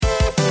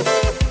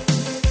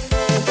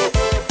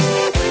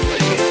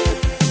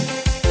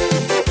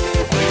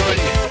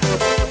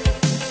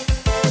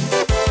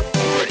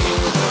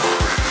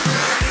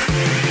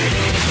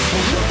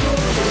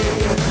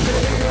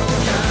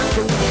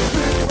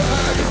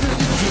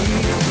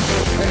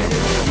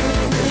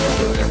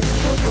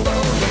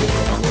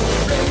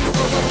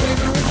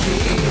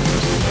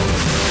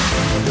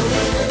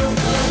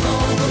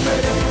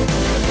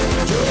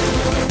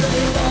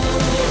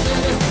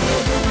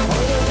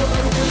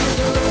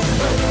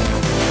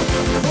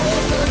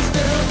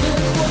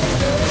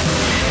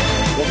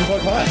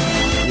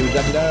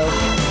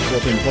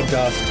Sports Movie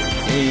Podcast,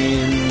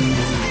 and you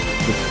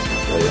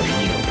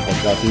know what the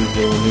podcast is,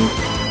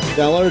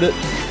 download it.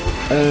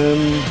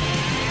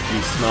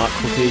 You smart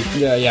cookie.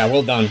 Yeah,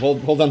 well done.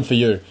 Well done for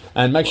you.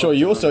 And make sure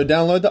you also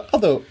download the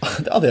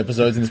other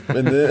episodes in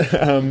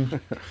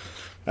the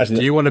actually,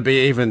 do you want to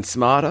be even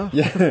smarter?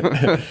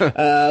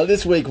 Yeah.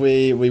 This week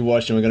we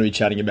watched, and we're going to be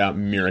chatting about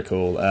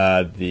Miracle,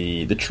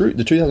 the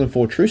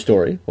 2004 true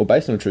story, or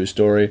based on a true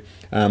story,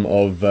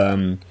 of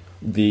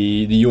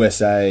the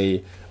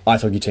USA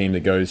ice hockey team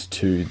that goes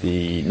to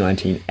the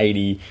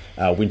 1980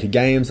 Winter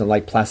Games on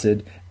Lake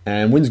Placid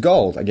and wins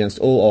gold against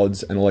all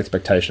odds and all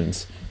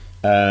expectations.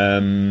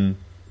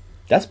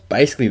 That's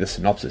basically the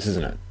synopsis,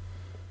 isn't it?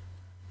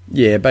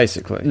 Yeah,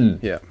 basically.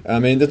 Yeah. I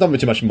mean, there's not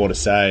too much more to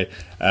say.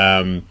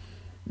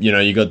 You know,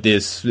 you got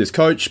this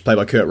coach played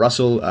by Kurt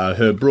Russell,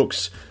 Herb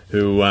Brooks,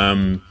 who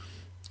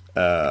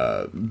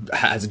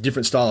has a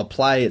different style of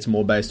play. It's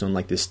more based on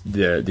like this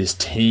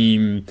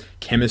team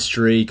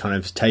chemistry, kind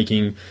of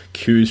taking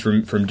cues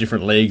from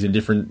different leagues and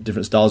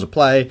different styles of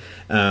play.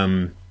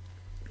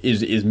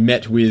 Is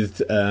met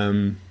with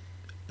a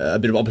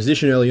bit of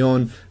opposition early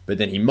on, but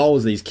then he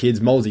molds these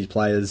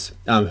players,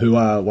 who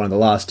are one of the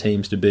last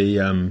teams to be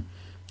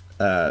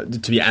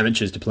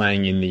amateurs to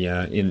playing in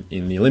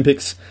the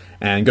Olympics,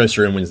 and goes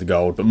through and wins the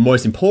gold. But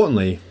most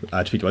importantly,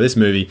 to pick by this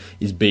movie,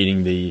 is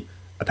beating the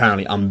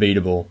apparently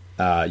unbeatable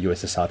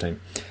USSR team.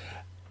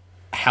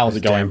 How's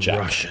it going, Jack?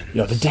 Russian.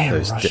 Yeah, the damn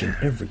Russian.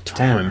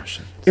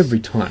 Every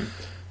time.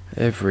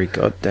 Every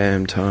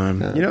goddamn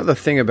time. You know, the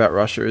thing about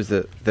Russia is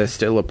that they're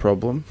still a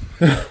problem,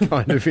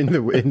 kind of in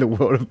the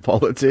world of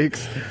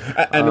politics.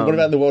 And what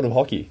about in the world of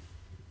hockey?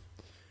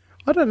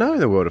 I don't know in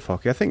the world of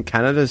hockey. I think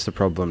Canada's the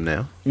problem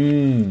now.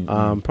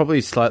 Probably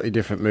a slightly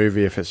different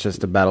movie if it's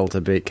just a battle to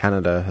beat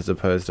Canada as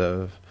opposed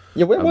to...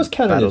 Yeah, where was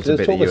Canada? There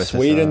was talk of USSR.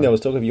 Sweden, there was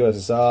talk of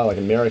USSR, like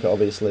America,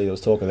 obviously, there was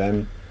talk of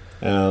them.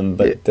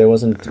 But there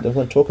was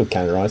no talk of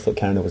Canada. I thought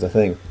Canada was a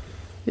thing.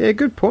 Yeah,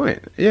 good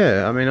point.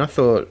 Yeah, I mean, I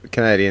thought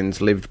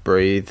Canadians lived,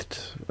 breathed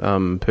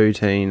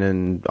poutine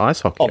and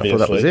ice hockey. Obviously, I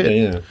thought that was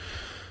it.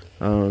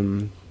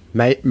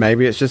 Yeah.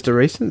 Maybe it's just a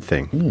recent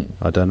thing.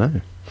 I don't know.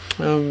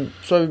 What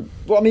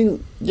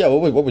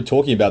we're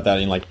talking about that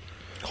in like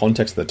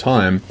context at the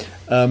time.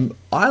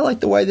 I like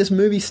the way this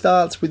movie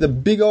starts with a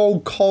big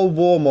old Cold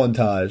War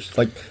montage.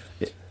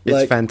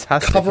 It's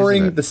fantastic,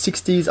 covering isn't it? the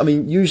 60s. I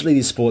mean, usually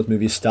these sports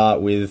movies start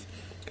with,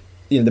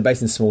 you know, they're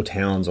based in small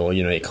towns, or,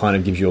 you know, it kind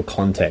of gives you a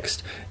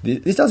context.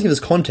 This does give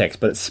us context,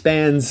 but it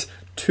spans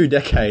 2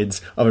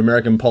 decades of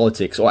American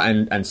politics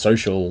and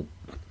social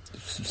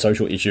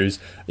issues,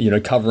 you know,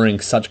 covering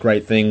such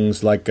great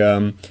things like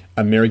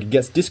America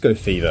Gets Disco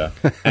Fever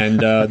and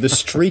the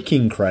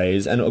streaking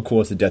craze, and of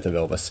course the death of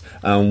Elvis.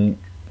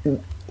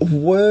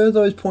 Were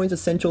those points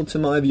essential to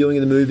my viewing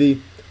of the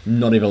movie?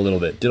 Not even a little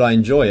bit. Did I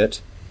enjoy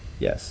it?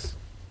 Yes.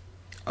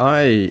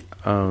 I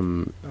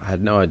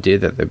had no idea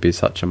that there'd be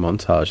such a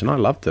montage, and I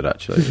loved it.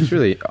 Actually, it was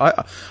really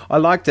I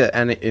liked it,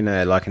 and in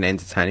a like an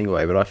entertaining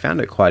way. But I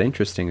found it quite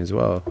interesting as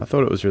well. I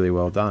thought it was really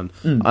well done.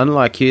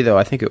 Unlike you, though,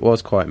 I think it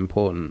was quite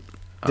important.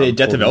 The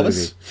death of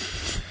Elvis,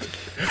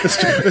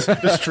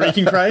 the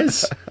streaking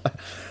craze.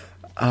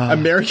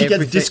 America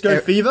Gets Disco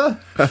Fever.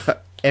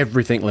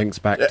 Everything links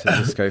back to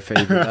Disco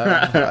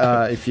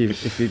Fever, if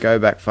you go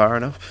back far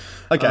enough.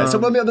 Okay, I've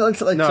gone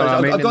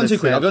too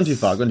quick. I've gone too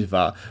far.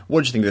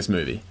 What did you think of this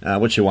movie?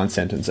 What's your one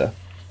sentencer?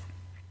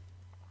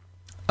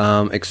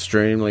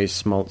 Extremely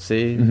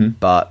schmaltzy,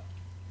 but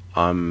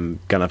I'm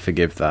gonna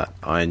forgive that.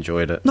 I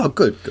enjoyed it. No,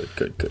 good.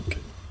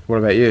 What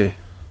about you?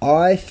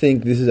 I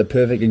think this is a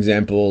perfect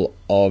example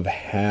of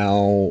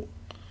how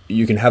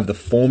you can have the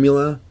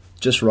formula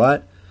just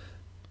right,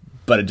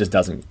 but it just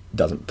doesn't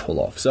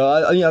pull off.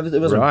 So it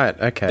wasn't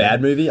a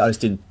bad movie. I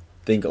just didn't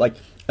think like.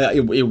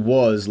 It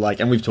was like,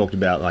 and we've talked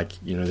about like,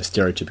 you know, the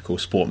stereotypical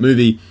sport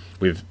movie.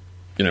 We've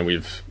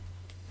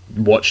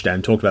watched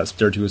and talked about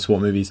stereotypical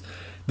sport movies.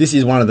 This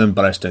is one of them,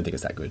 but I just don't think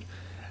it's that good.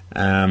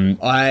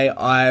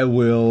 I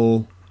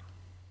will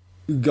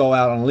go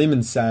out on a limb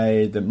and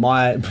say that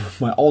my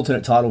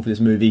alternate title for this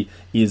movie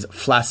is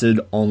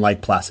Flaccid on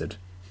Lake Placid.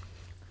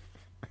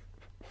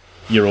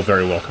 You're all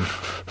very welcome.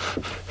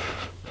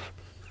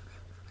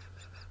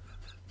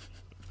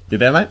 You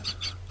there, mate?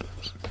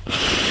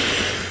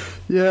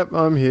 Yep,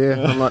 I'm here.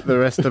 Unlike the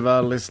rest of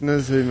our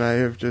listeners who may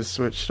have just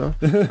switched off.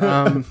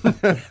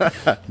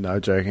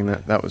 No, joking.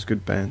 That was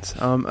good bands.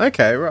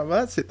 Okay, right. Well,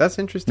 that's it. That's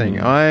interesting.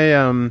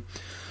 It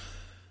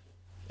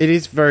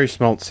is very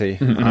schmaltzy.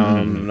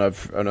 And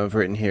I've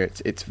written here.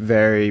 It's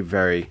very,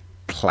 very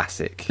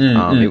classic.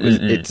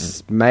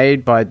 It's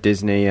made by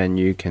Disney, and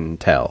you can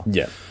tell.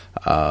 Yeah.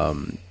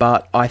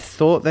 But I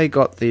thought they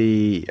got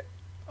the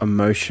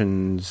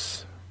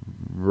emotions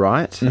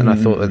right, and I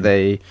thought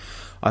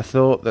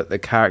that the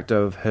character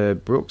of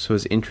Herb Brooks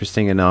was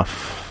interesting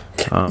enough.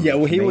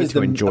 He was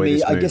to enjoy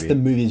this movie. I guess the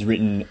movie's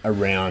written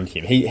around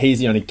him. He's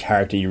the only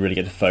character you really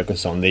get to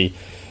focus on.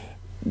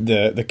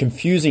 The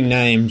confusing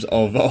names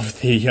of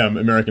the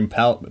American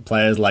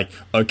players like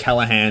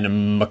O'Callahan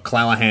and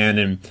McClellan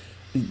and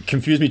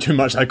confused me too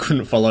much. I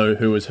couldn't follow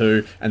who was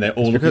who, and they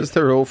all because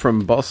they're all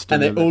from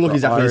Boston, and they all look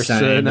exactly the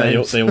same. They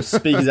all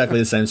speak exactly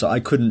the same, so I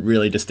couldn't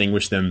really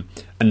distinguish them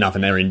enough.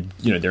 And they're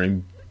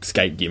in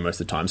skate gear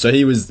most of the time. So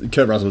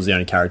Kurt Russell was the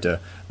only character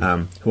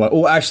Kurt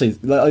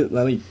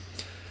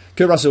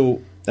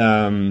Russell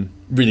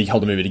really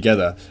held the movie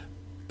together.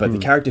 But the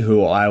character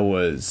who I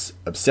was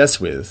obsessed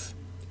with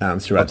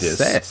throughout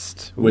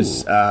this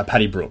was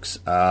Patty Brooks,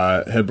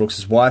 Herb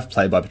Brooks' wife,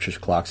 played by Patricia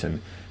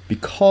Clarkson,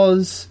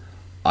 because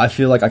I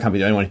feel like I can't be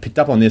the only one who picked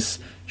up on this.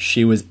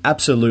 She was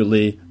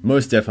absolutely,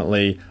 most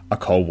definitely, a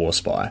Cold War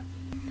spy.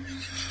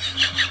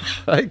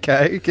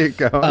 Okay, keep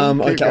going. I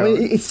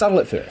mean, it's subtle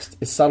at first.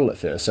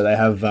 So they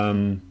have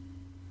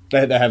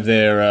they have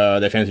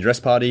their fancy dress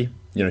party.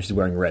 She's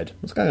wearing red.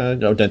 I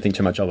don't think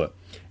too much of it.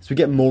 As we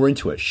get more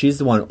into it, she's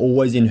the one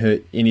always in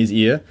his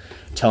ear,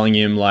 telling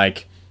him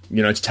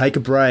to take a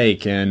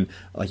break, and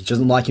she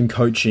doesn't like him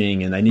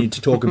coaching, and they need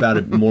to talk about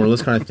it more, or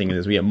this kind of thing. And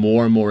as we get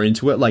more and more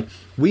into it,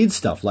 weird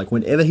stuff,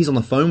 whenever he's on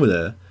the phone with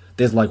her,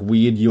 there's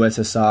weird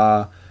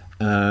USSR,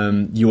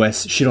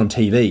 US shit on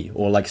TV,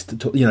 or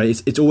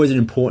it's always at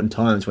important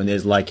times when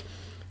there's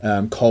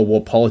Cold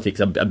War politics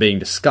are being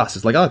discussed.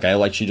 It's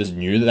okay, she just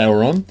knew that they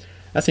were on.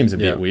 That seems a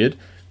bit weird.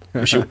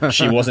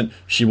 She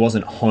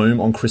wasn't home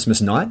on Christmas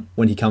night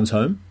when he comes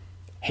home.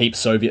 Heap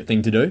Soviet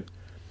thing to do.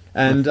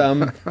 And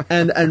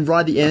and right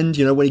at the end,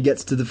 when he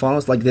gets to the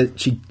finals,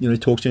 she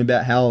talks to him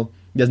about how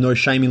there's no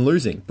shame in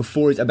losing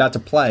before he's about to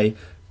play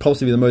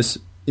possibly the most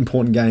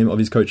important game of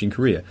his coaching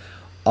career.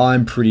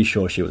 I'm pretty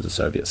sure she was a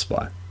Soviet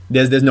spy.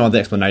 There's no other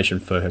explanation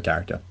for her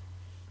character.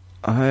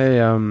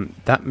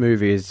 That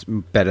movie is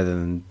better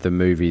than the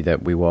movie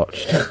that we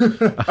watched.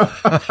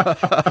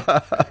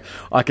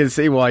 I can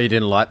see why you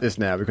didn't like this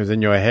now, because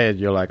in your head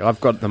you're like,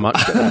 I've got the much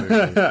better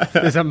movie.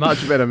 There's a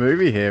much better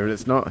movie here, and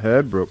it's not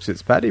Herb Brooks,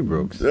 it's Patty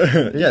Brooks.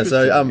 Yeah,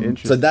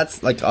 so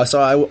that's so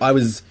I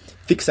was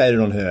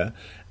fixated on her,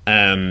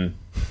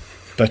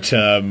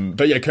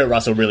 but yeah, Kurt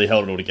Russell really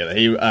held it all together.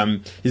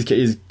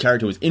 His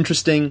character was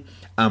interesting.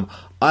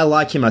 I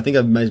like him. I think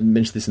I've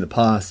mentioned this in the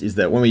past. Is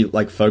that when we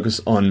focus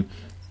on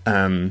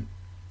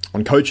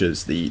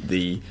coaches,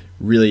 the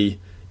really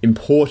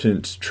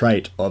important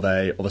trait of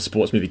a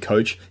sports movie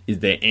coach is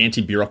their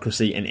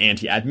anti-bureaucracy and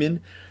anti-admin.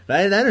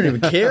 They don't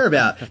even care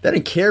about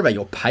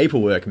your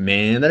paperwork,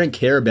 man. They don't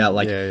care about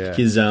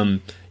his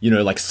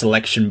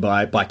selection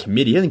by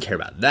committee. He doesn't care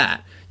about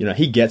that.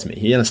 He gets me.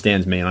 He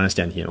understands me, and I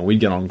understand him, and we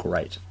get on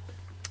great.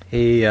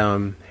 He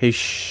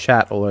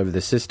shat all over the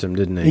system,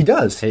 didn't he? He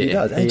does. I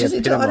don't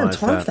have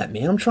time for that,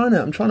 man. I'm trying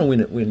to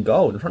win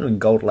gold. I'm trying to win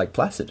gold like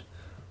Placid.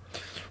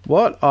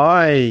 What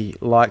I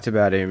liked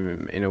about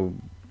him in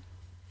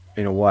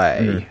a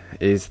way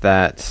is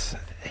that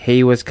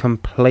he was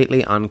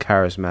completely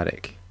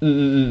uncharismatic.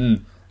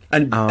 And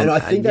I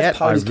think that's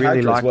part of his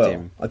character as well.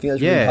 Him. I think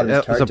that's really part of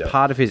his character. That was a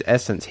part of his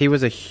essence. He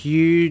was a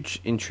huge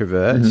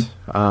introvert.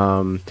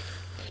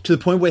 To the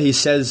point where he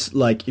says,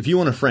 if you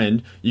want a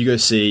friend, you go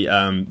see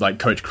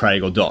Coach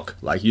Craig or Doc.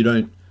 You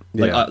don't.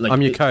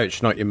 I'm your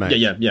coach, not your mate.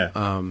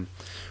 Yeah.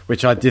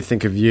 Which I did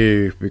think of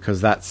you,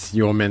 because that's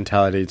your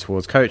mentality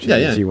towards coaching.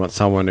 Yeah. You want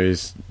someone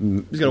who's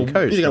going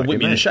to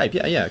whip you into shape.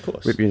 Yeah, of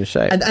course. Whip you into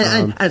shape.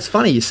 And it's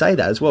funny you say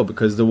that as well,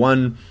 because I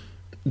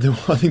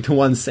think the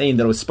one scene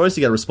that I was supposed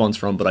to get a response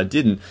from, but I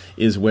didn't,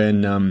 is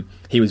when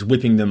he was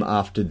whipping them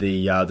after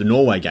the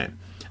Norway game.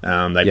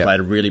 They played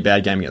a really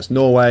bad game against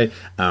Norway.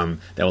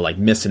 They were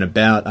messing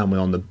about.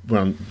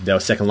 They were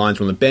second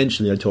lines on the bench,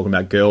 and they were talking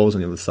about girls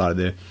on the other side of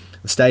the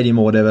stadium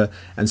or whatever.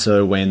 And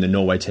so when the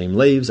Norway team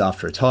leaves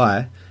after a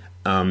tie,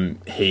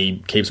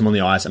 he keeps them on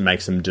the ice and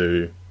makes them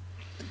do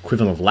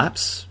equivalent of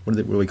laps. What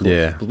do we call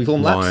it? We call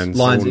them laps.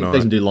 Lines. He makes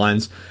them do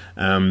lines.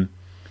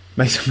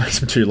 Makes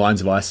them do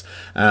lines of ice.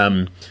 Until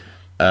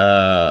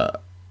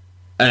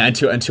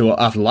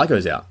after the light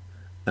goes out.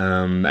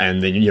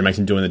 And then makes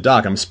him do it in the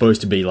dark. I'm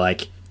supposed to be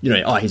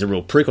he's a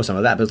real prick or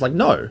something like that. But it's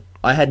no.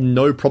 I had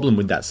no problem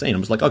with that scene. I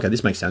was okay,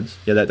 this makes sense.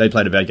 Yeah, they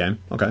played a bad game.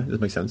 Okay,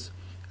 this makes sense.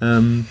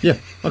 Okay.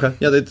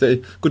 Yeah, they're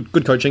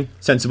good coaching.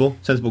 Sensible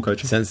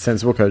coaching.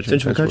 Sensible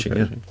coaching.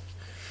 Yeah.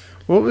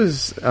 What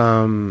was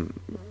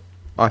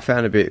I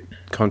found a bit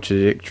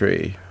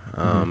contradictory,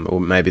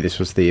 or maybe this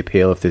was the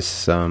appeal of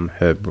this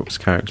Herb Brooks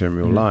character in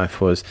real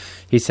life, was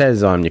he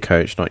says, I'm your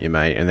coach, not your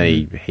mate, and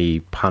then he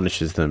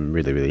punishes them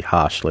really, really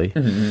harshly.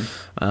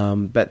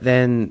 But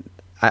then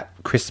at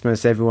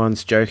Christmas,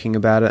 everyone's joking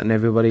about it, and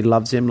everybody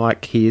loves him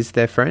like he is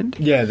their friend.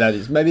 Yeah, that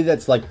is. Maybe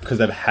that's because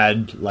they've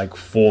had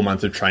 4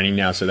 months of training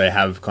now, so they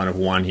have kind of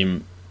won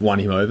him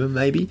over.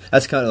 Maybe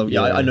that's kind of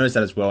I noticed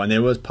that as well. And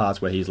there was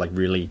parts where he's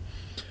really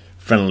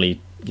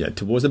friendly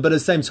towards them, but at the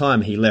same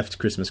time, he left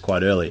Christmas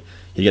quite early.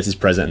 He gets his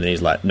present, and then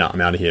he's like, "No, I'm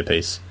out of here,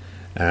 peace."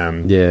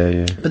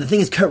 Yeah. But the thing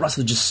is, Kurt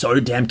Russell is just so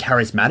damn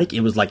charismatic.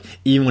 It was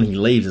even when he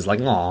leaves, it's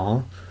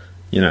aww,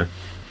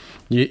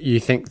 You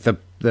think the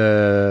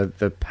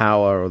the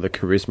power or the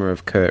charisma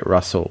of Kurt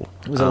Russell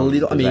was a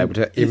little. I mean, able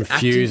to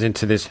infuse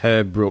into this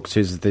Herb Brooks,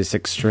 who's this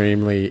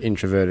extremely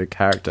introverted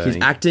character. His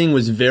acting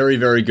was very,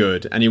 very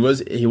good, and he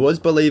was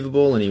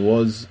believable, and he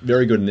was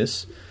very good in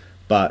this.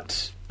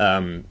 But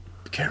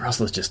Kurt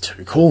Russell is just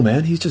too cool,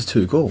 man. He's just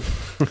too cool.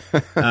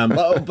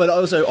 But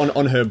also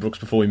on Herb Brooks,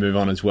 before we move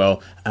on as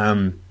well,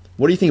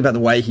 what do you think about the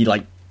way he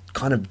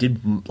kind of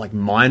did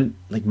mind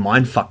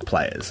fuck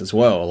players as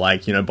well,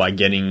 by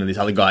getting this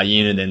other guy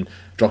in and then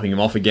dropping him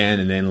off again,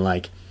 and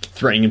then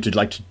threatening him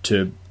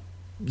to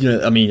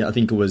I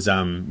think it was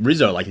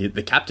Rizzo,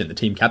 the captain, the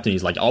team captain.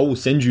 He's like, I will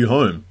send you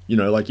home,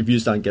 if you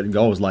just don't get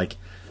goals. What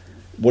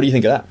do you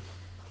think of that?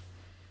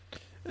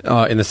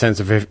 In the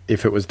sense of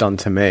if it was done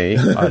to me,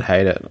 I'd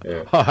hate it.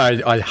 Yeah.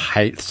 I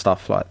hate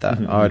stuff like that.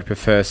 Mm-hmm. I would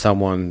prefer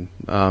someone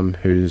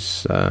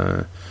who's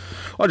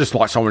I just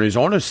like someone who's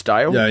honest,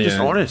 Dale. Just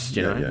honest,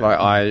 you know.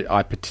 Yeah.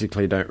 I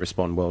particularly don't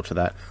respond well to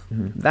that.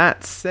 Mm-hmm.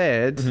 That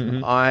said,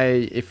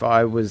 Mm-hmm. if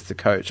I was the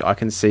coach, I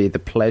can see the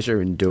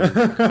pleasure in doing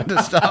that kind of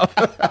stuff.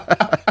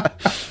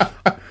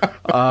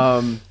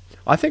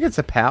 I think it's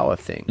a power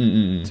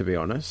thing, to be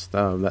honest.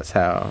 That's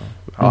how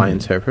I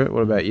interpret it.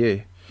 What about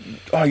you?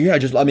 Oh yeah,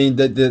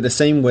 the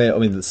scene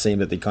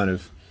that the kind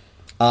of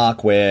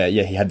arc where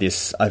he had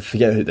this, I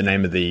forget the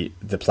name of the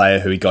player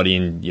who he got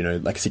in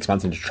 6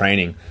 months into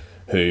training,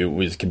 who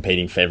was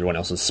competing for everyone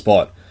else's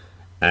spot,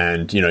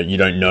 and you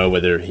don't know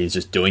whether he's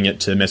just doing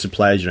it to mess with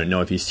players. You don't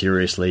know if he's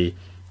seriously,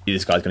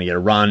 this guy's going to get a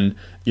run.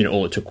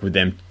 All it took with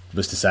them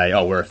was to say,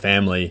 oh, we're a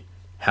family,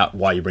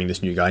 why you bring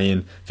this new guy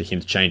in, for him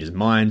to change his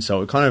mind.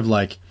 So it kind of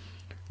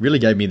really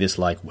gave me this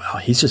wow,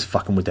 he's just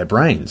fucking with their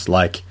brains.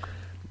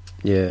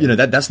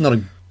 That's not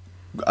a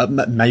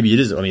maybe it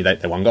is. I mean,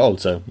 they won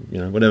gold, so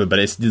whatever. But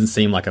it doesn't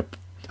seem like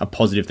a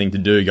positive thing to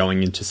do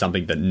going into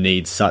something that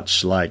needs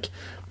such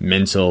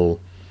mental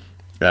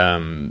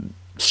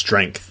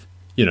strength.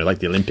 Like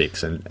the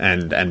Olympics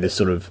and this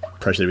sort of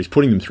pressure that he's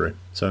putting them through.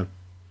 So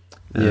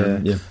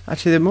yeah.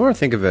 Actually, the more I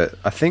think of it,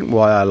 I think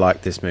why I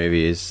like this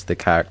movie is the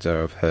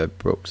character of Herb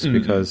Brooks,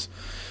 because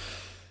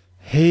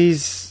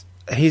he's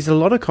a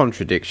lot of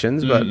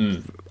contradictions, but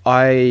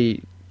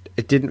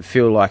it didn't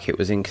feel like it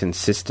was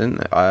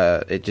inconsistent.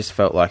 It just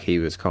felt like he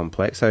was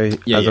complex. So, as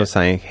I was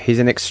saying, he's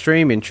an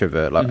extreme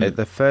introvert.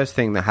 The first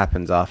thing that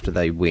happens after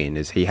they win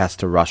is he has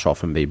to rush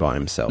off and be by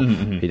himself.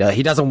 He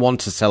doesn't want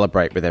to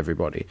celebrate with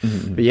everybody.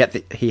 But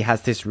yet he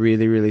has this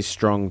really, really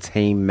strong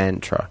team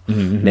mantra.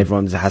 And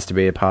everyone has to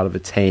be a part of a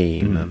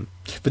team.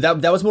 But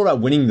that was more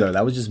about winning, though.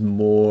 That was just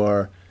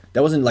more...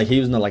 That wasn't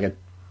he was not I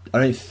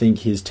don't think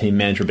his team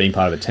mantra, being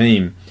part of a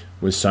team,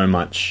 was so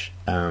much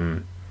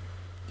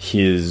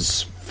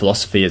his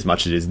philosophy as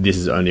much as this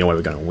is the only way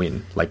we're going to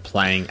win.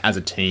 Playing as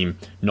a team,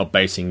 not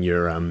basing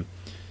your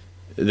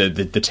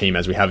the team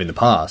as we have in the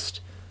past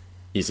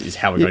is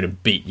how we're going to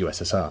beat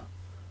USSR.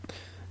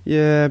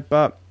 Yeah,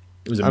 but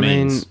it was a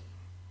means.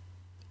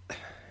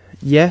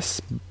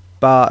 Yes,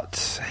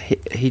 but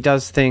he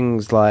does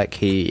things like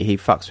he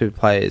fucks with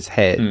players'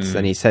 heads,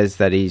 and he says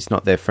that he's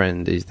not their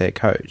friend, he's their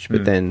coach.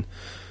 But then,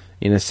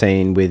 in a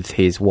scene with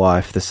his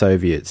wife, the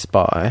Soviet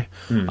spy,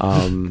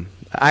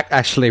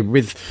 actually,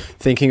 with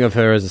thinking of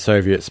her as a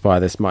Soviet spy,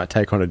 this might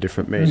take on a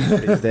different meaning.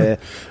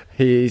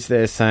 He's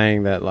there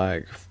saying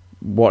that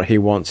what he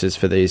wants is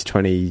for these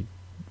 20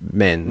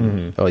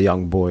 men or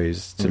young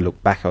boys to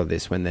look back on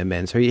this when they're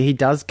men. So he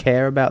does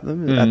care about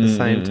them at the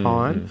same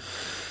time.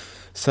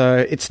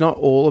 So it's not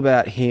all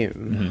about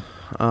him.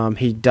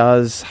 He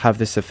does have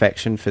this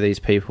affection for these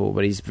people,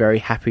 but he's very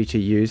happy to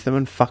use them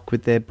and fuck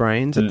with their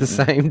brains at the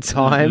same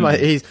time.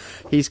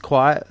 He's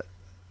quite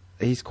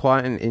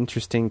an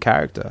interesting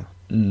character.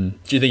 Do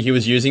you think he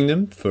was using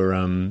them for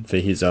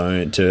his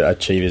own, to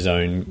achieve his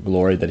own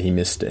glory that he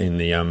missed in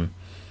the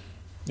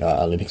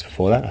Olympics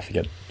before that? I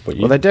forget what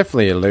you... Well, they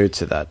definitely allude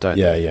to that, don't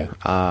they? Yeah.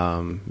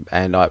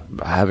 And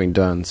having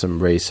done some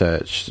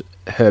research,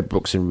 Herb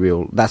Brooks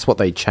that's what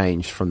they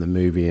changed from the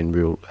movie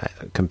in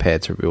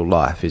compared to real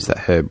life, is that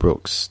Herb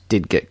Brooks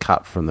did get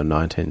cut from the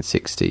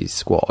 1960s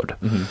squad.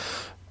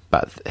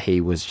 But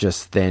he was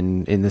just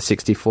then in the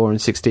 64 and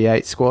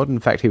 68 squad. In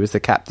fact, he was the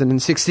captain in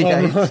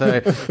 68.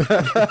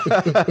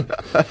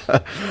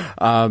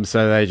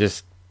 So they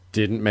just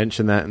didn't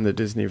mention that in the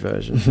Disney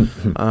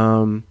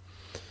version.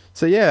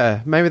 So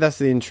yeah, maybe that's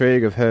the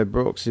intrigue of Herb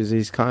Brooks, is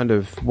he's kind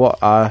of, what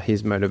are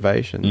his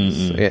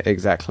motivations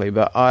exactly?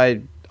 But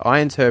I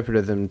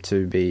interpreted them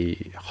to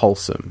be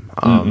wholesome.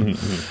 And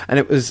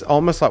it was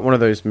almost like one of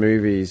those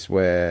movies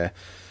where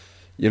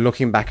you're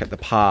looking back at the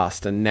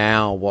past and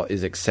now what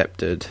is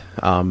accepted,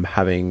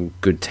 having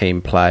good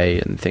team play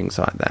and things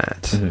like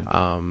that.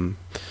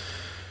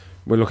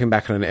 We're looking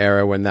back at an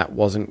era when that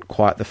wasn't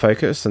quite the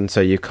focus, and so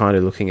you're kind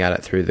of looking at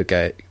it through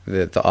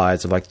the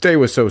eyes of they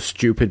were so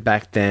stupid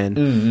back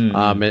then.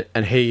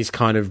 And he's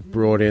kind of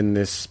brought in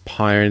this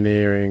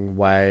pioneering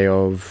way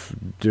of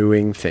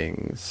doing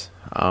things,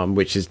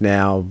 which is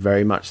now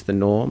very much the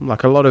norm.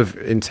 A lot of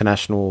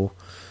international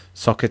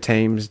soccer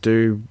teams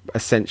do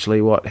essentially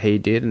what he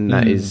did, and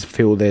that is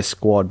fill their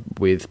squad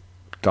with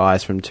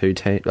guys from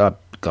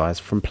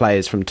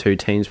players from two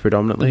teams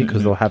predominantly,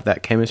 because they'll have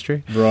that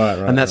chemistry. Right.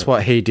 And that's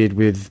what he did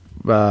with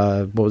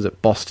what was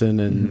it, Boston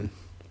and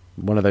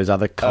one of those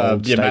other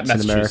cold states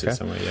in America.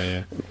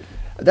 Yeah.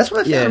 That's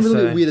what I found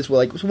really weird as well.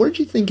 Like, so what did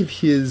you think of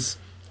his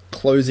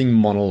closing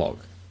monologue?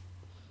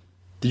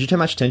 Did you pay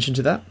much attention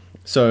to that?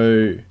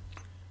 So,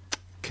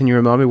 can you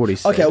remind me what he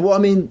said? Okay, well,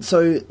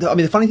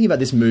 the funny thing about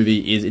this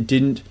movie is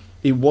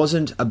it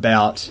wasn't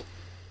about.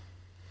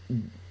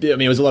 It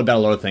was a lot about a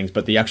lot of things,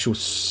 but the actual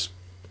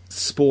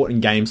sport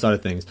and game side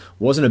of things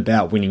wasn't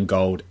about winning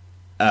gold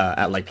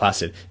at Lake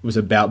Placid. It was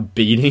about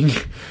beating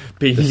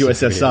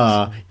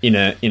USSR in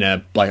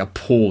a like a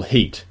pool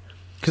heat.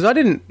 Because I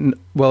didn't.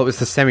 Well, it was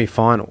the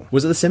semi-final.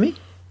 Was it the semi?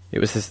 It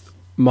was this.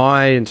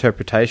 My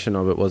interpretation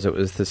of it was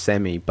the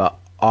semi, but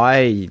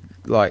I,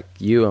 like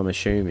you, I'm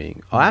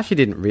assuming, I actually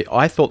didn't.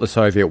 I thought the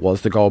Soviet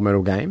was the gold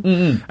medal game,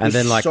 and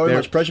then like so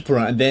much pressure put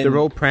on, and then they're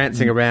all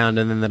prancing around,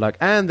 and then they're like,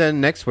 and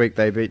then next week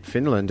they beat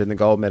Finland in the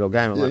gold medal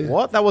game. I'm like,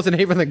 what? That wasn't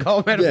even the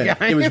gold medal game.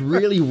 It was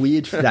really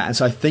weird for that, and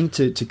so I think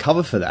to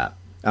cover for that.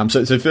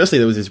 So firstly,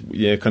 there was this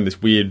kind of this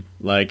weird,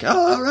 like,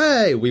 oh,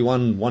 hooray, we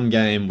won one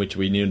game, which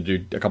we needed to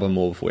do a couple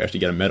more before we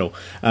actually get a medal.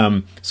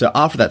 So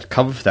after that, to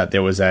cover for that,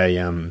 there was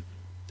a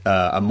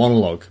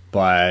monologue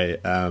by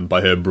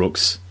Herb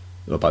Brooks,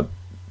 or by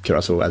Kurt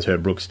Russell as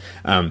Herb Brooks,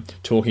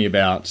 talking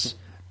about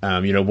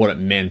what it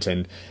meant,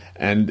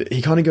 and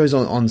he kind of goes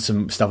on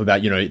some stuff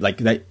about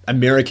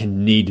America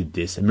needed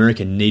this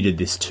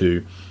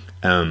to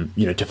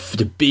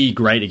to be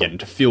great again,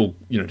 to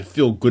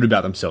feel good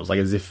about themselves, like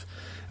as if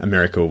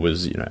America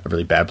was, a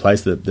really bad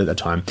place at that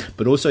time.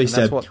 But also he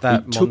said... That's what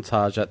that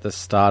montage at the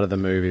start of the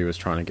movie was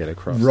trying to get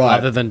across. Right.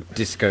 Other than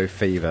disco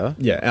fever.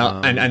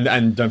 Yeah,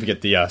 and don't forget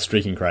the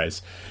streaking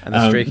craze. And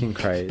the streaking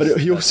craze. But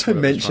he also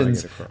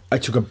mentions, I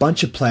took a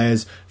bunch of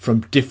players from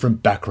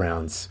different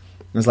backgrounds.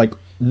 And it's like,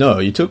 no,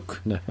 you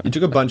took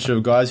a bunch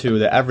of guys who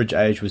their average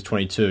age was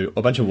 22,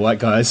 a bunch of white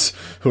guys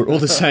who were all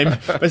the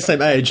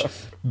same age,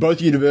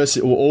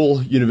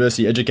 all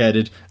university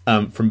educated,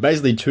 from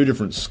basically two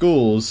different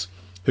schools,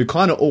 who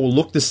kind of all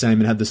looked the same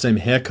and had the same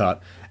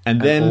haircut,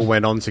 and then all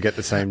went on to get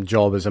the same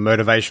job as a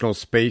motivational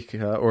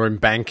speaker or in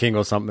banking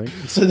or something.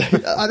 So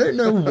I don't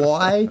know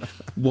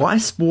why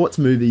sports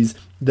movies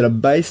that are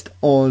based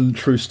on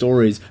true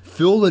stories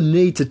feel the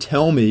need to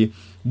tell me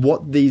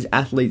what these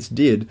athletes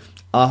did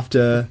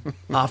after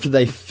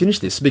they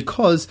finished this,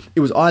 because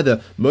it was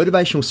either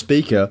motivational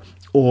speaker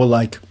or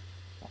like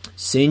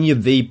senior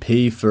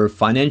VP for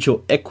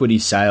financial equity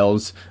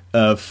sales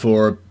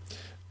for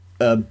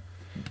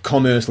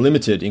Commerce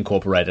Limited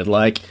Incorporated.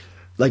 Like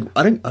I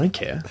don't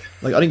care.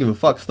 Like I don't give a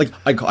fuck. Like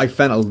I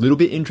found it a little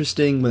bit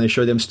interesting when they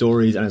show them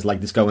stories, and it's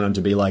like this guy went on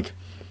to be like,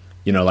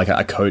 like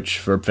a coach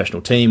for a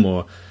professional team,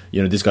 or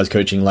this guy's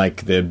coaching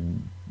like the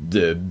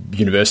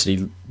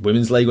university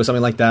women's league or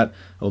something like that,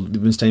 or the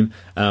women's team.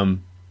 But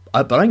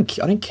I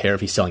don't care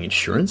if he's selling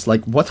insurance.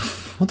 Like what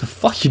the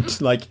fuck you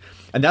like?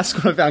 And that's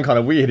what I found kind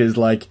of weird. Is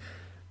like,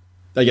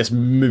 I guess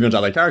moving on to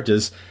other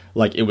characters,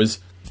 like it was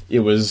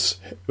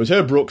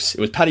Herb Brooks,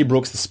 it was Paddy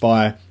Brooks, the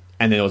spy,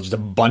 and then it was just a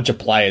bunch of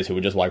players who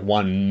were just like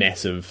one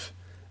mess of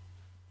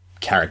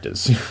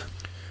characters.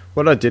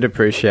 What I did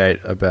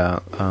appreciate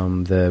about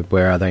the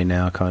 "Where Are They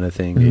Now" kind of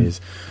thing is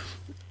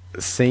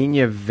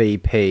senior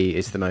VP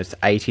is the most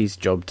 80s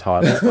job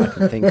title I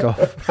can think of.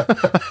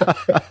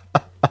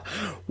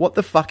 What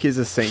the fuck is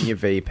a senior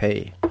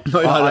VP?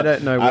 I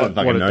don't know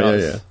what it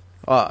does.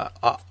 Yeah.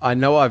 I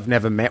know I've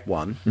never met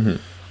one.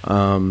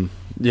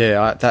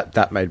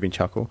 That made me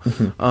chuckle.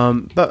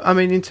 But I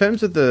mean, in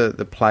terms of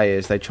the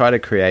players, they try to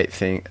create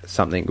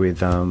something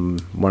with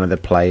one of the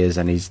players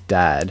and his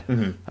dad,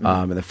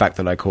 and the fact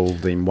that I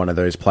called him one of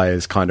those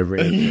players kind of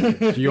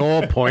reinforced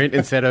your point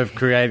instead of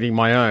creating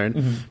my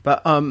own.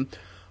 But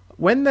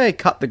when they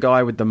cut the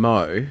guy with the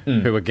mo,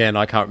 who again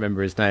I can't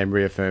remember his name,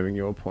 reaffirming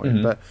your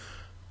point, but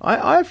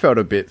I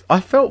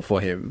felt for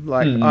him.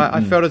 Like,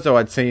 I felt as though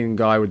I'd seen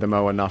Guy with the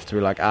Mo enough to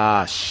be like,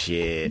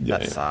 shit,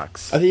 that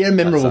sucks. I think he had a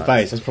memorable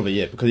face. That's probably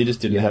it, because he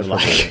just didn't have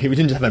he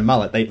didn't have a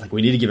mullet.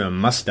 We need to give him a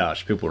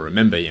mustache. People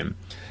remember him.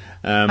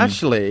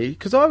 Actually,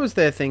 because I was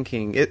there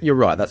thinking, you're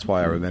right. That's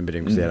why I remembered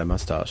him, because he had a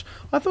mustache.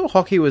 I thought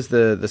hockey was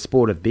the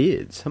sport of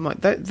beards. I'm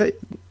like, there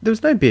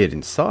was no beard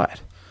in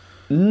sight.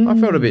 I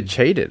felt a bit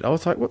cheated. I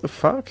was like, what the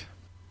fuck?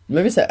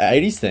 Maybe it's that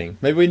 80s thing.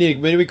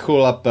 Maybe we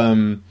call up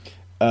friend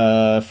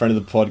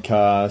of the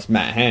podcast,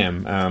 Matt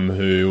Ham,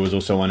 who was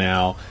also on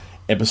our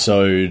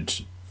episode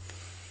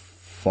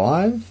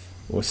 5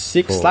 or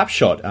 6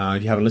 Slapshot.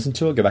 If you haven't listened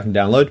to it, go back and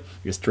download.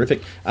 It's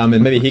terrific. And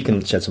maybe he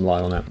can shed some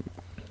light on that.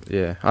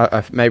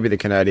 Yeah, maybe the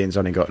Canadians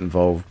only got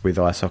involved with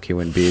ice hockey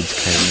when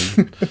beards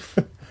came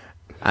in.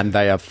 And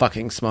they are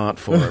fucking smart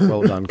for it.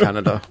 Well done,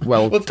 Canada.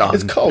 Well done.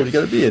 It's cold, you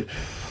got a beard.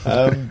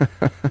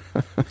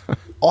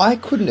 I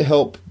couldn't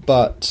help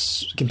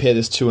but compare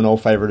this to an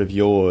old favourite of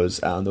yours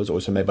that was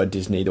also made by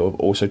Disney that we've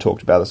also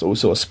talked about. It's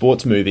also a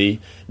sports movie.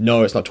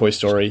 No, it's not Toy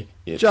Story.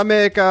 It's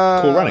Jamaica!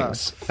 Cool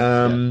Runnings.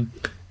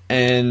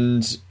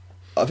 And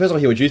first of all,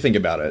 hear what you think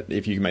about it,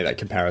 if you can make that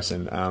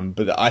comparison.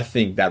 But I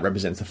think that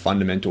represents a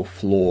fundamental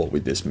flaw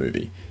with this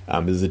movie.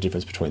 There's a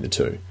difference between the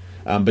two.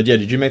 But yeah,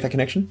 did you make that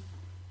connection?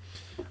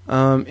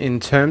 In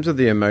terms of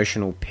the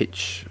emotional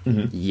pitch,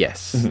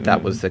 yes,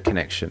 that was the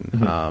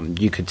connection.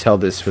 You could tell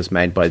this was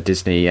made by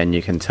Disney, and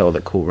you can tell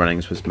that Cool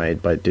Runnings was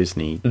made by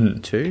Disney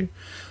too.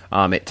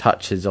 It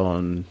touches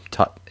on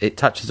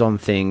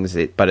things,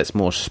 but it's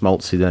more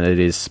schmaltzy than it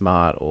is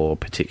smart or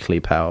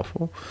particularly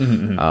powerful.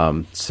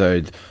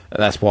 So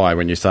that's why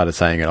when you started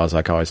saying it, I was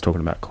like, I was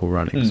talking about Cool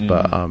Runnings.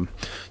 But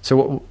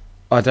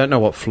I don't know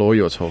what flaw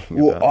you're talking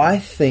about. Well, I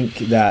think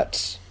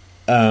that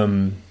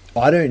I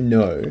don't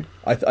know.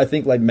 I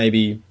think like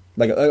maybe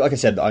like I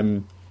said,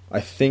 I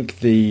think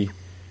the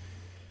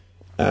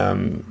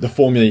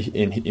formula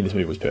in this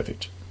movie was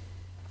perfect.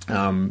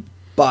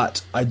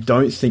 But I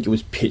don't think it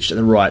was pitched at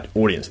the right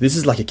audience. This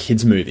is like a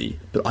kids movie,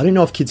 but I don't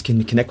know if kids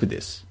can connect with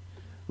this.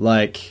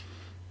 Like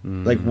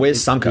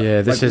where's Sunker?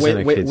 Yeah, this isn't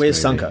a kids'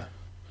 where's movie. Sunker?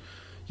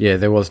 Yeah,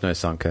 there was no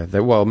Sunker.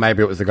 Well,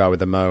 maybe it was the guy with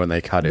the mow and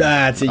they cut him.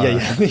 That's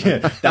it.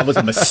 Yeah. That was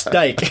a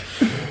mistake.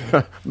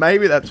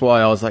 Maybe that's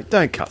why I was like,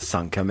 don't cut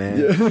Sunker,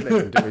 man. Let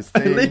him do his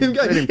thing. Let him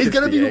go. He's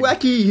going to be egg.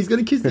 wacky. He's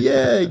going to kiss the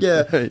egg.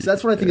 Yeah. So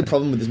that's what I think the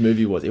problem with this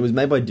movie was. It was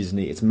made by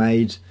Disney.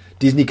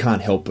 Disney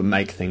can't help but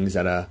make things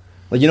that are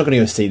like, you're not going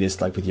to go see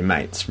this like with your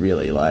mates.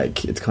 Really,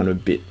 like it's kind of a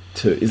bit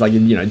too. It's like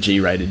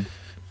G-rated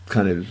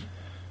kind of.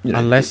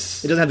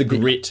 Unless it doesn't have the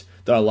grit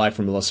that I like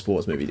from a lot of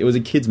sports movies. It was a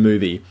kids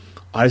movie.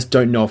 I just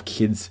don't know if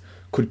kids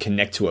could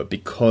connect to it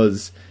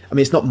because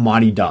it's not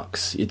Mighty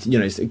Ducks. It's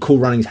Cool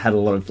Runnings had a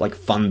lot of like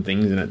fun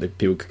things in it that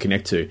people could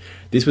connect to.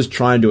 This was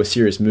trying to do a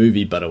serious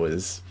movie, but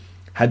it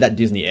had that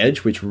Disney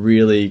edge, which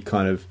really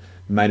kind of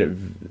made it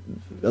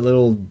a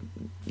little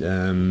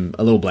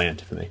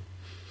bland for me.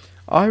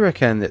 I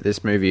reckon that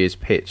this movie is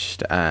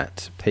pitched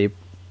at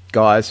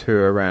guys who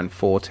are around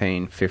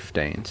 14,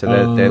 15.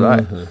 So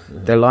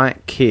they're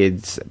like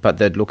kids, but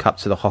they'd look up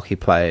to the hockey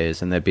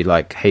players and they'd be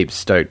like heaps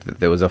stoked that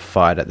there was a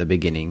fight at the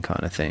beginning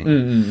kind of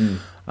thing.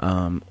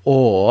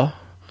 Or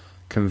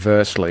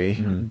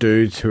conversely,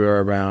 dudes who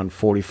are around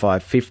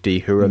 45, 50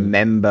 who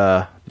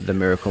remember The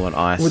Miracle on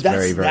Ice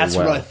very, very well. That's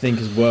what I think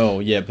as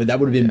well, yeah. But that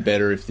would have been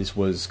better if this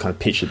was kind of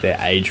pitched at their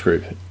age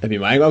group. It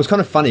was kind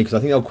of funny because I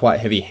think they were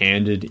quite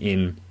heavy-handed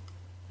in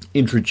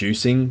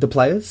introducing the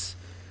players.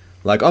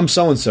 Like, I'm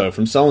so-and-so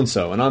from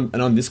so-and-so, and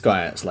I'm this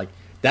guy. It's like,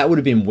 that would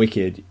have been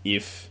wicked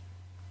if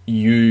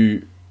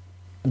you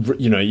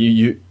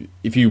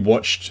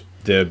watched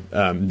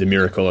the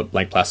Miracle at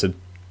Lake Placid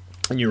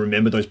and you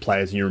remember those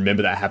players and you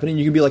remember that happening,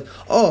 you could be like,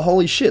 oh,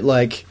 holy shit,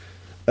 like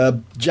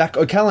Jack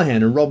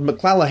O'Callaghan and Rob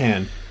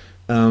McClallaghan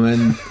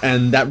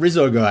and that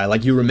Rizzo guy,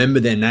 like you remember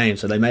their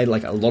names. So they made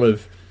like they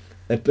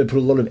put a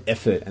lot of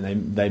effort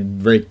and they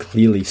very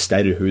clearly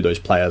stated who those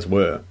players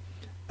were.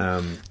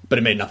 But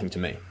it meant nothing to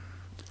me.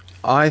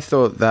 I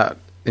thought that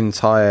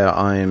entire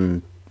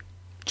I'm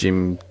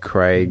Jim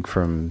Craig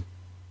from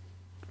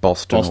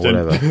Boston.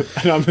 Or whatever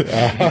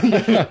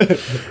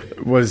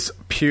was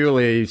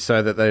purely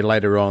so that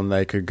later on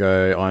they could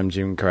go, I'm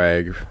Jim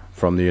Craig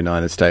from the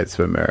United States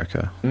of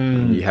America.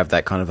 And you have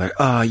that kind of like,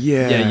 oh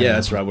yeah,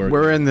 that's right.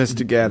 We're in this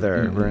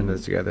together. We're in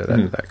this together.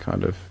 That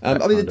kind of.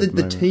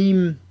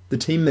 The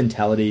team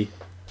mentality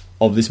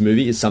of this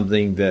movie is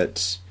something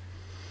that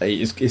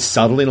is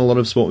subtle in a lot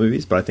of sport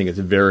movies, but I think it's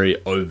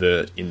very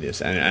overt in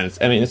this, and it's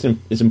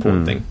an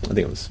important thing. I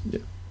think it was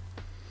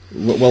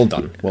well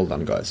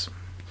done, guys.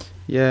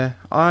 Yeah,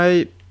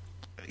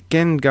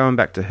 again going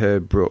back to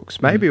Herb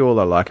Brooks. Maybe all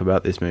I like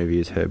about this movie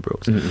is Herb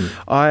Brooks.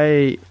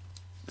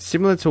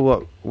 Similar to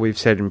what we've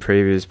said in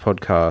previous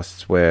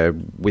podcasts, where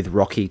with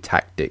Rocky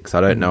tactics,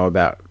 I don't know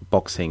about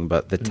boxing,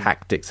 but the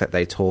tactics that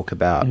they talk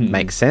about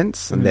make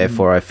sense, and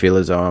therefore I feel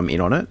as though I'm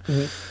in on it.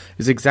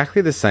 It's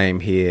exactly the same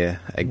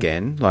here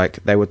again.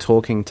 Like, they were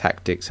talking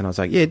tactics, and I was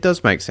like, yeah, it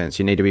does make sense.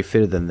 You need to be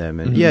fitter than them.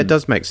 And yeah, it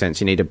does make sense.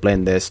 You need to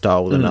blend their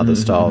style with another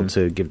style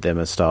to give them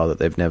a style that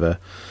they've never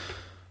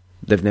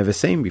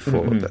seen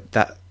before.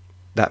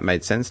 That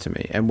made sense to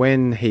me. And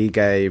when he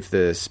gave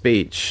the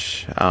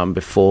speech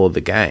before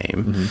the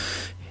game,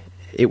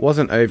 it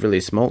wasn't overly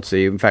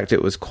schmaltzy. In fact,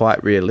 it was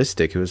quite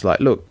realistic. It was like,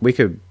 look, we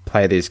could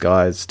play these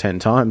guys 10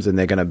 times and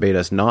they're going to beat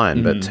us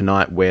 9, but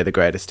tonight we're the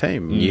greatest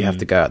team. You have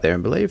to go out there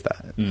and believe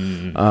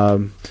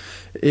that.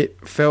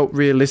 It felt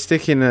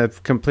realistic in a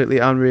completely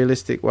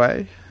unrealistic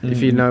way,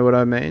 if you know what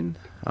I mean.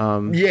 I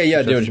know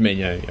what you mean.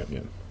 Yeah.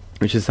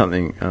 Which is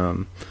something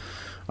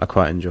I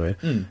quite enjoy.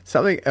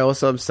 Something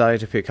else I'm starting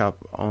to pick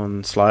up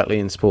on slightly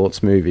in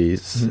sports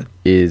movies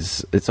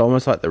is it's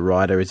almost like the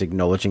writer is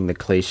acknowledging the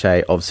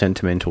cliche of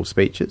sentimental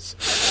speeches.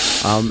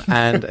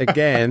 And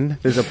again,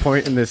 there's a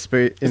point in this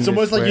speech. It's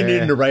almost like you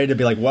need a narrator to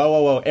be like,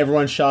 whoa,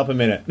 everyone sharp a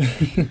minute.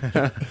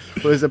 Well,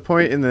 there's a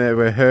point in there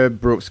where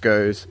Herb Brooks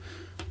goes,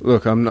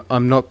 look,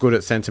 I'm not good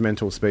at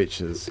sentimental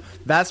speeches.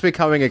 That's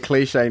becoming a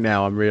cliche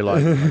now, I'm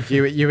realising.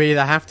 You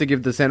either have to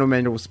give the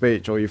sentimental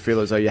speech or you feel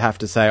as though you have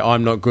to say,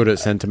 I'm not good at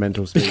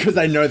sentimental speeches. Because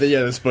they know that,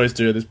 they're supposed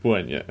to at this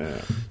point,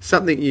 yeah.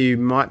 Something you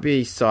might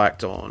be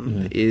psyched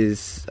on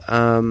is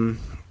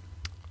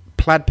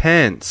plaid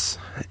pants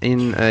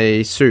in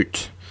a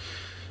suit.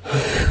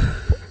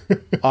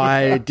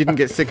 I didn't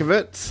get sick of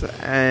it,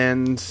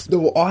 and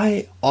No,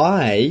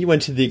 I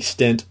went to the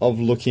extent of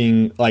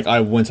looking, like,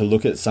 I went to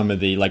look at some of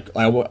the, like,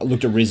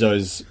 looked at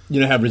Rizzo's,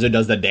 you know how Rizzo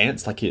does that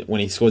dance, like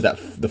when he scores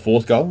the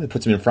fourth goal, he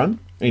puts him in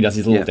front, and he does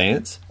his little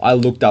dance. I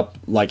looked up,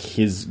 like,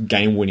 his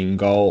game-winning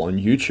goal on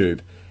YouTube,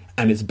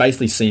 and it's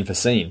basically scene for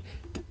scene,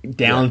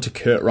 down to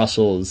Kurt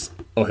Russell's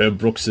or Herb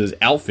Brooks's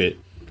outfit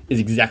is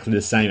exactly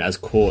the same as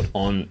caught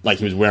on, like,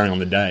 he was wearing on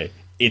the day.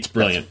 It's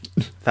brilliant.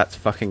 That's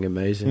fucking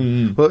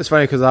amazing. Well, it's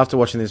funny because after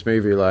watching this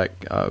movie, like,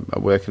 I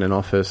work in an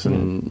office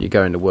and you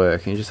go into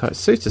work and you're just like,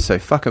 suits are so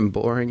fucking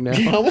boring now.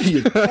 What are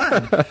you,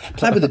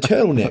 plaid with a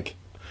turtleneck?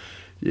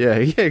 Yeah,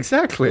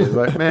 exactly. It's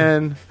like,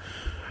 man,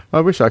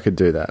 I wish I could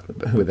do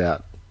that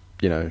without,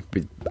 you know,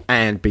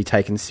 be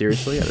taken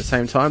seriously at the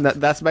same time.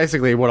 That's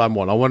basically what I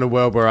want. I want a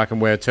world where I can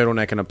wear a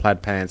turtleneck and a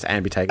plaid pants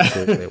and be taken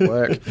seriously at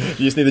work.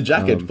 You just need the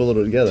jacket to pull it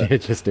all together. You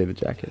just need the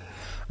jacket.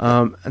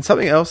 And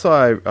something else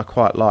I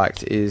quite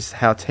liked is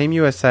how Team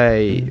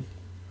USA,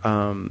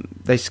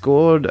 they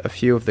scored a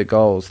few of the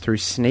goals through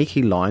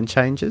sneaky line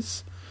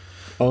changes.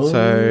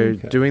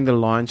 Doing the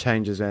line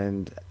changes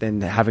and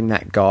then having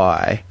that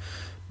guy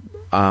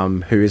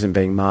who isn't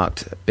being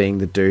marked being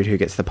the dude who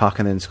gets the puck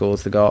and then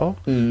scores the goal.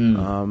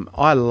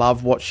 I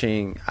love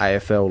watching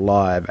AFL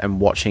live and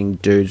watching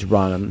dudes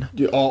run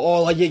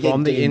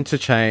from the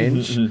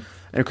interchange.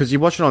 And because you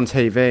watch it on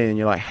TV and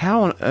you're like,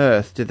 how on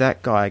earth did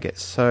that guy get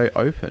so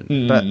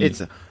open? But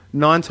it's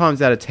 9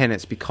 times out of 10,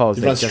 it's because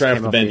he's run straight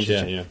off the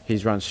bench.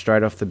 He's run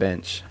straight off the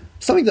bench.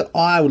 Something that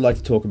I would like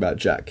to talk about,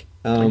 Jack,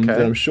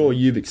 that I'm sure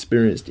you've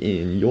experienced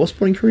in your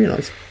sporting career, and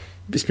I've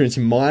experienced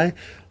in my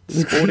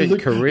sporting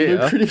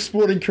career. Lucrative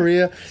sporting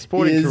career.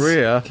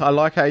 Career. I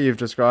like how you've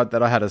described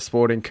that I had a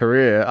sporting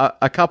career.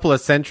 A couple of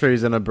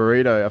centuries and a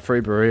free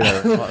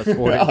burrito. Not a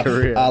sporting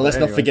career. Let's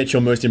not forget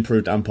your most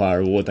improved umpire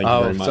award. Thank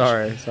you very much.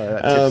 Sorry,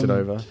 that tips it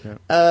over.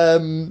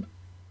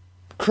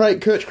 Yeah.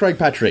 Coach Craig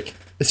Patrick,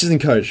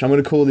 assistant coach. I'm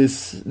going to call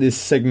this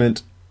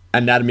segment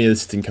Anatomy of the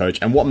Assistant Coach,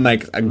 and what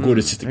makes a good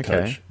assistant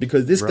coach.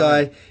 Because this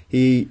guy,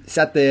 he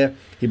sat there,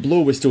 he blew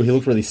a whistle, he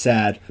looked really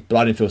sad, but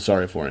I didn't feel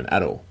sorry for him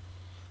at all.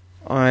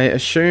 I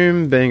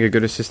assume being a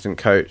good assistant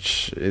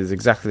coach is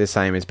exactly the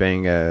same as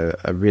being a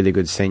really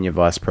good senior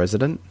vice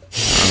president.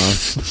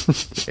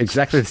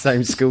 Exactly the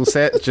same skill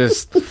set.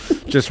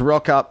 Just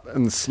rock up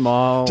and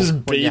smile just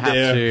when you have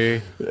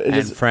to,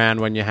 and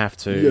frown when you have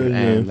to,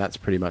 and that's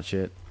pretty much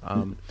it.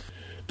 But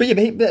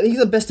he's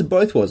the best of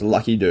both worlds. A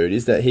lucky dude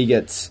is that he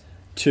gets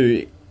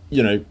to,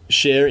 you know,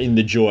 share in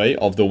the joy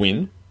of the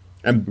win,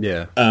 and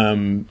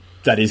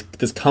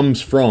that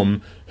comes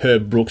from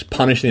Herb Brooks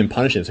punishing him.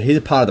 So he's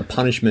a part of the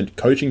punishment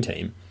coaching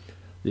team.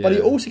 Yeah. But he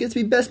also gets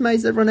to be best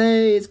mates with everyone.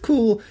 Hey, it's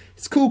cool,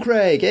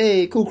 Craig.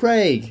 Hey, cool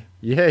Craig.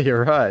 Yeah,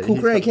 you're right. Cool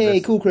Craig. Hey,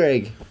 cool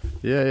Craig.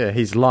 Yeah.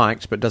 He's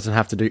liked, but doesn't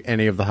have to do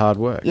any of the hard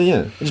work.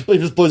 Yeah. He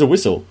just blows a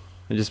whistle.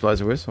 He just blows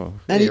a whistle.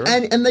 And,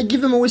 and they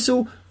give him a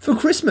whistle for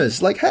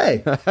Christmas. Like,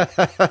 hey,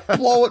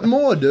 blow it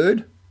more,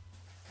 dude.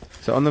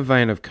 So on the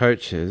vein of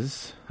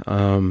coaches,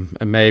 and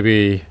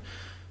maybe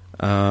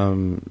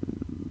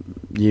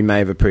you may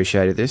have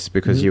appreciated this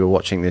because you were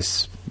watching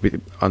this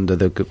under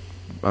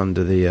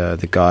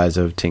the guise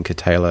of Tinker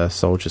Tailor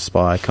Soldier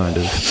Spy kind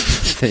of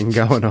thing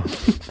going on.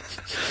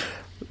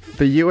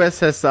 The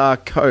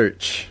USSR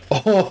coach.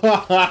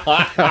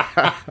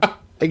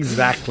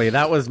 Exactly,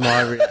 that was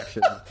my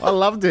reaction. I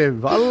loved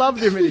him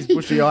and his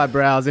bushy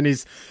eyebrows and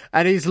his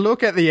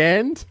look at the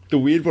end. The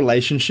weird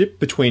relationship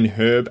between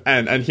Herb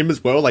and him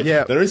as well. Like,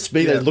 they don't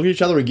speak, they look at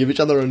each other and give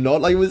each other a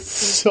nod. Like, it was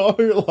so,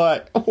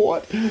 like,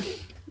 what?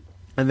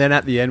 And then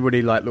at the end when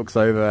he, like, looks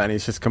over and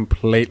he's just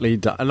completely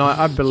done. And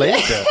I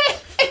believed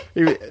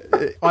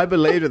it. I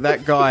believed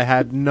that guy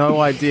had no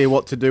idea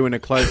what to do in a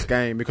close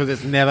game because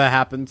it's never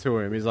happened to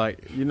him. He's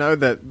like, you know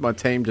that my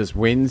team just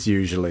wins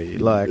usually.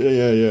 Like,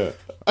 yeah.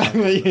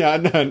 Yeah, I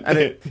know.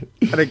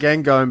 And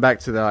again, going back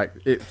to the, like,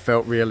 it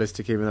felt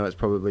realistic, even though it's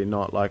probably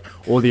not. Like,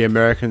 all the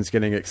Americans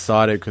getting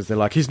excited because they're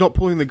like, he's not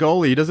pulling the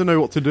goalie. He doesn't know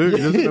what to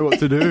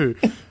do.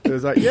 It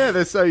was like, yeah,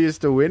 they're so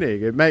used to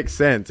winning. It makes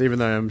sense, even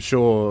though I'm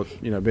sure,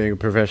 you know, being a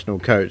professional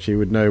coach, he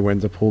would know when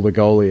to pull the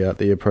goalie at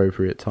the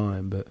appropriate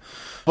time. But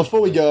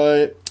before we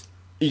go,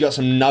 you got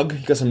some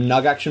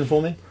nug action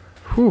for me?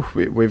 Whew,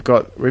 we've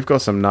got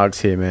some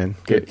nugs here, man.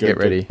 Get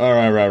ready. All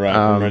right.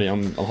 I'm ready.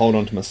 I'll hold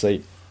on to my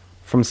seat.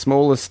 From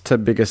smallest to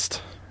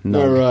biggest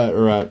nug. All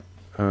right.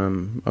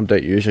 I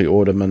don't usually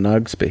order my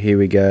nugs, but here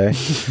we go.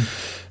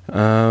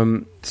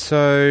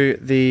 So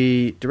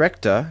the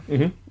director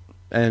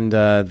and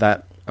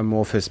that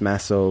amorphous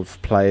mass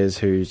of players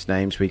whose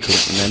names we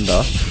couldn't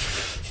remember,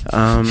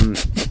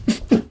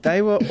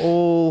 they were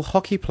all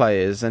hockey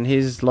players, and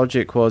his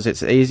logic was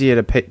it's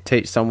easier to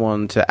teach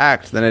someone to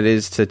act than it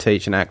is to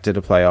teach an actor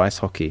to play ice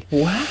hockey.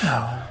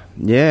 Wow.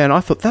 Yeah, and I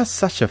thought that's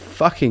such a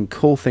fucking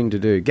cool thing to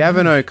do.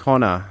 Gavin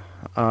O'Connor,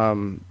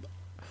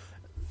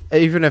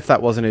 even if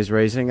that wasn't his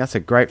reasoning, that's a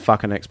great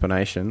fucking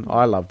explanation.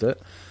 I loved it.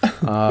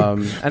 But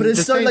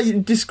it's so like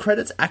it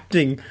discredits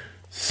acting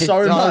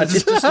so much.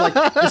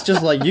 It's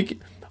just like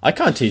I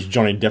can't teach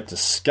Johnny Depp to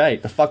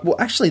skate. The fuck. Well,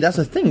 actually, that's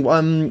the thing.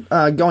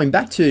 Going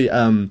back to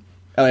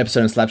our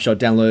episode on Slapshot,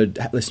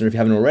 download, listener, if you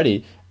haven't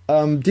already.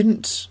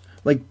 Didn't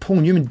like Paul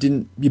Newman?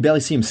 Didn't you barely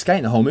see him skate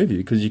in the whole movie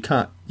because you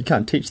can't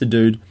teach the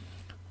dude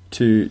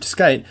to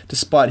skate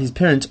despite his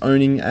parents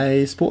owning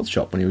a sports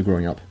shop when he was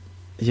growing up.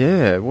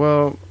 Yeah,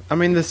 well, I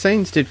mean, the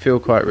scenes did feel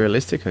quite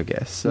realistic, I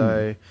guess.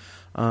 So,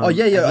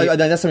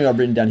 that's something I've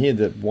written down here.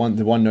 The one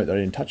note that I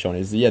didn't touch on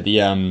is the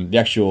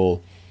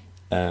actual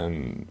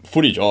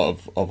footage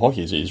of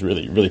hockey is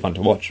really really fun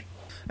to watch.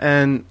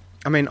 And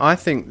I mean, I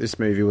think this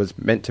movie was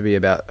meant to be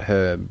about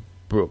Herb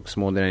Brooks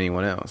more than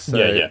anyone else. So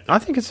yeah. I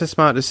think it's a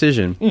smart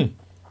decision.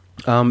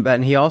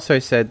 And he also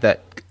said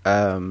that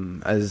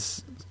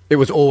as it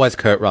was always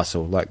Kurt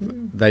Russell. Like,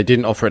 they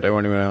didn't offer it to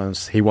anyone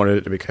else. He wanted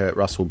it to be Kurt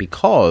Russell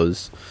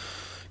because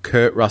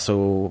Kurt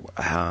Russell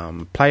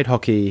played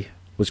hockey,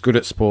 was good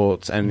at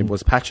sports, and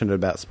was passionate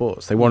about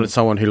sports. They wanted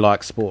someone who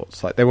liked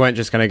sports. Like, they weren't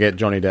just going to get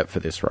Johnny Depp for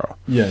this role.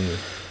 Yeah.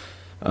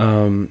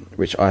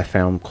 Which I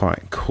found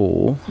quite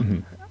cool.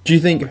 Mm-hmm. Do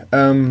you think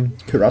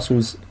Kurt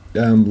Russell's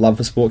love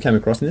for sport came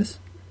across in this?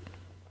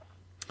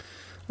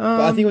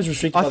 I think it was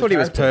restricted. I thought he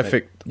was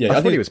perfect. I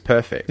thought he was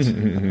perfect.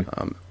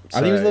 I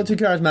think he was a little too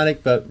charismatic,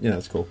 but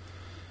it's cool.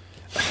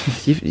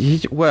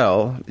 If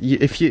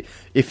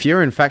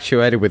you're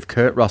infatuated with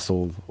Kurt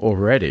Russell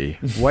already,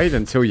 wait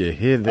until you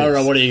hear this. All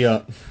right, what do you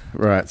got?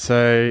 Right,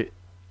 so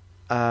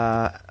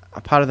a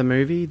part of the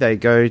movie, they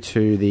go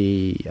to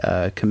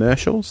the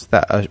commercials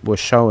that were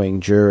showing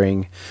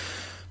during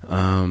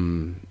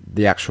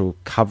the actual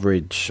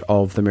coverage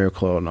of The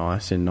Miracle on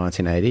Ice in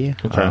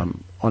 1980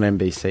 on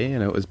NBC,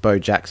 and it was Bo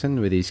Jackson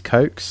with his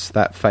Cokes,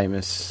 that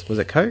famous... Was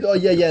it Coke? Oh,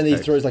 yeah, and he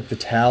throws like the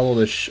towel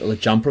or the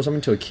jumper or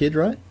something to a kid,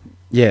 right?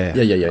 Yeah.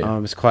 Yeah.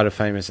 It's quite a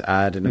famous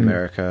ad in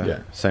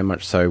America, so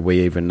much so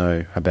we even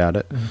know about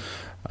it.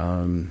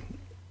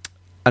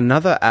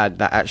 Another ad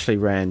that actually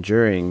ran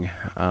during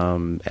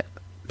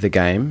the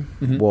game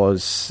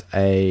was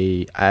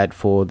a ad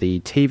for the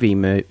TV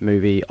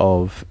movie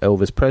of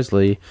Elvis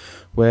Presley,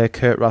 where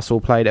Kurt Russell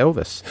played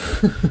Elvis.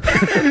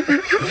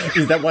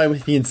 Is that why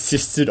he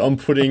insisted on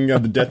putting the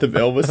death of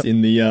Elvis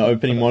in the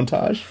opening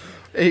montage?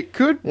 It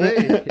could be.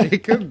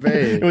 It could be.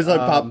 It was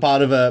like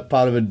part of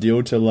a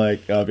deal to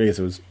like. I guess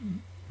it was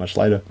much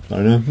later. I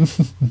don't know.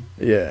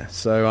 Yeah.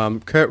 So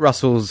Kurt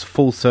Russell's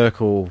full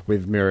circle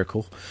with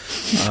Miracle,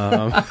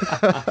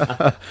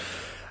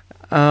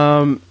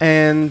 and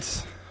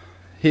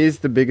here's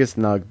the biggest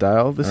nug,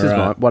 Dale. This is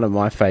one of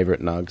my favourite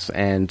nugs,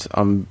 and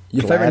I'm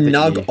your favourite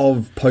nug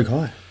of Poke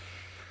High.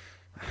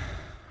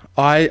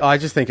 I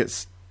just think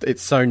it's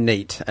so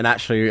neat, and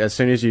actually, as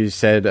soon as you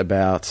said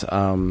about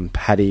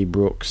Paddy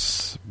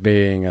Brooks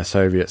being a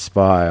Soviet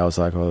spy, I was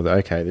like, "Oh,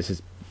 okay,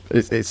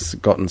 it's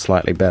gotten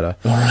slightly better."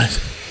 All right.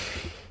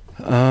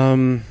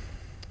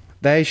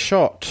 They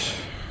shot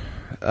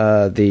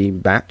the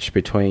match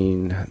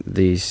between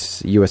the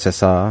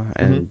USSR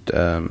and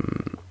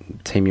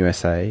Team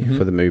USA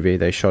for the movie.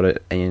 They shot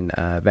it in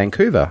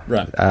Vancouver,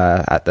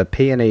 at the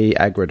P&E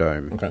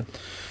Agrodome. Okay.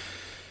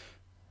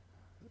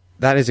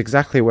 That is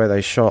exactly where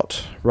they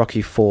shot Rocky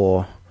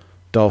IV,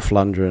 Dolph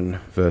Lundgren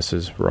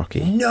versus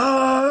Rocky.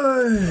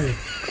 No!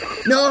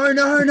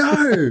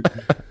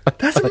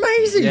 That's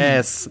amazing!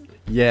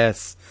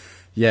 Yes.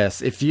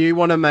 If you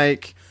want to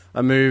make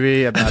a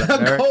movie about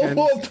Americans Cold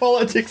War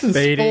politics and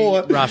beating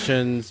sport,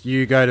 Russians,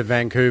 you go to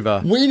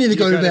Vancouver. We need to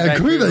go to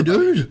Vancouver,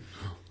 dude!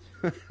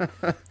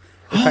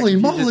 Holy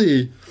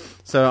moly!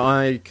 So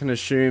I can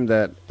assume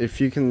that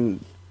if you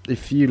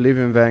live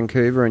in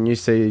Vancouver and you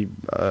see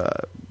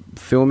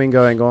filming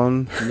going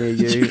on near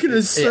you, you can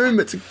assume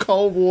it's a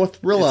Cold War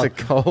thriller.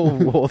 It's a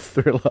Cold War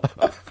thriller.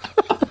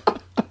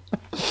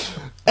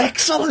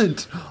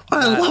 Excellent!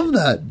 I love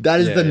that. That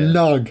is the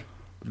nug.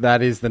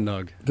 That is the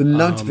nug. The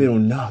nugs little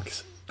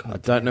nugs. I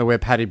don't know where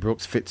Paddy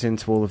Brooks fits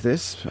into all of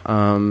this,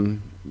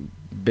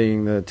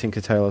 being the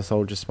Tinker Tailor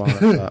Soldier Spy.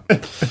 But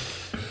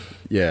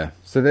yeah,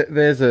 so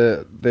there's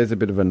a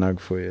bit of a nug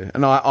for you,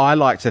 and I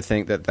like to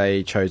think that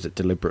they chose it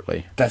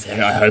deliberately.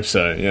 I hope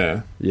so.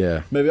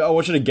 Yeah. Maybe I'll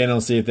watch it again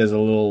and see if there's a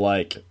little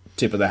like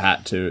tip of the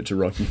hat to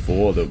Rocky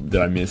IV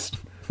that I missed.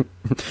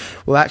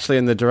 Well, actually,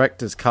 in the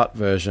director's cut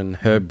version,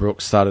 Herb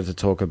Brooks started to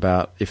talk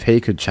about if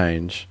he could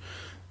change.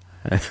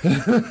 And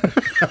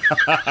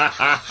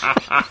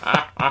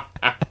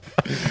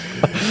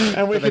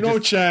we can all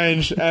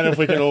change, and if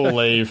we can all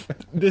leave.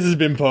 This has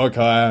been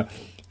Pokeye.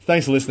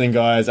 Thanks for listening,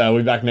 guys. We'll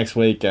be back next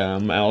week.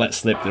 I'll let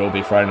slip that it'll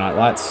be Friday Night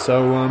Lights.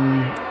 So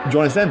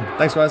join us then.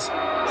 Thanks, guys.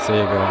 See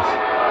you,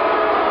 guys.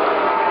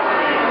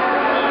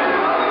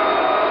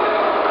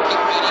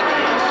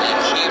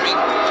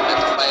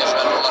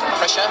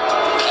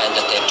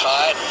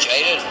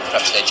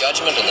 Perhaps their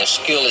judgment and their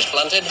skill is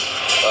blunted.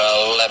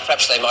 Well,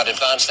 perhaps they might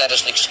advance that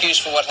as an excuse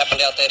for what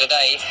happened out there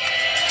today.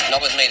 Not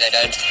with me, they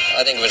don't.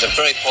 I think it was a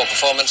very poor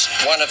performance.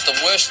 One of the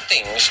worst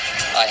things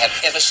I have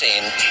ever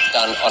seen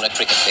done on a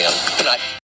cricket field. Good night.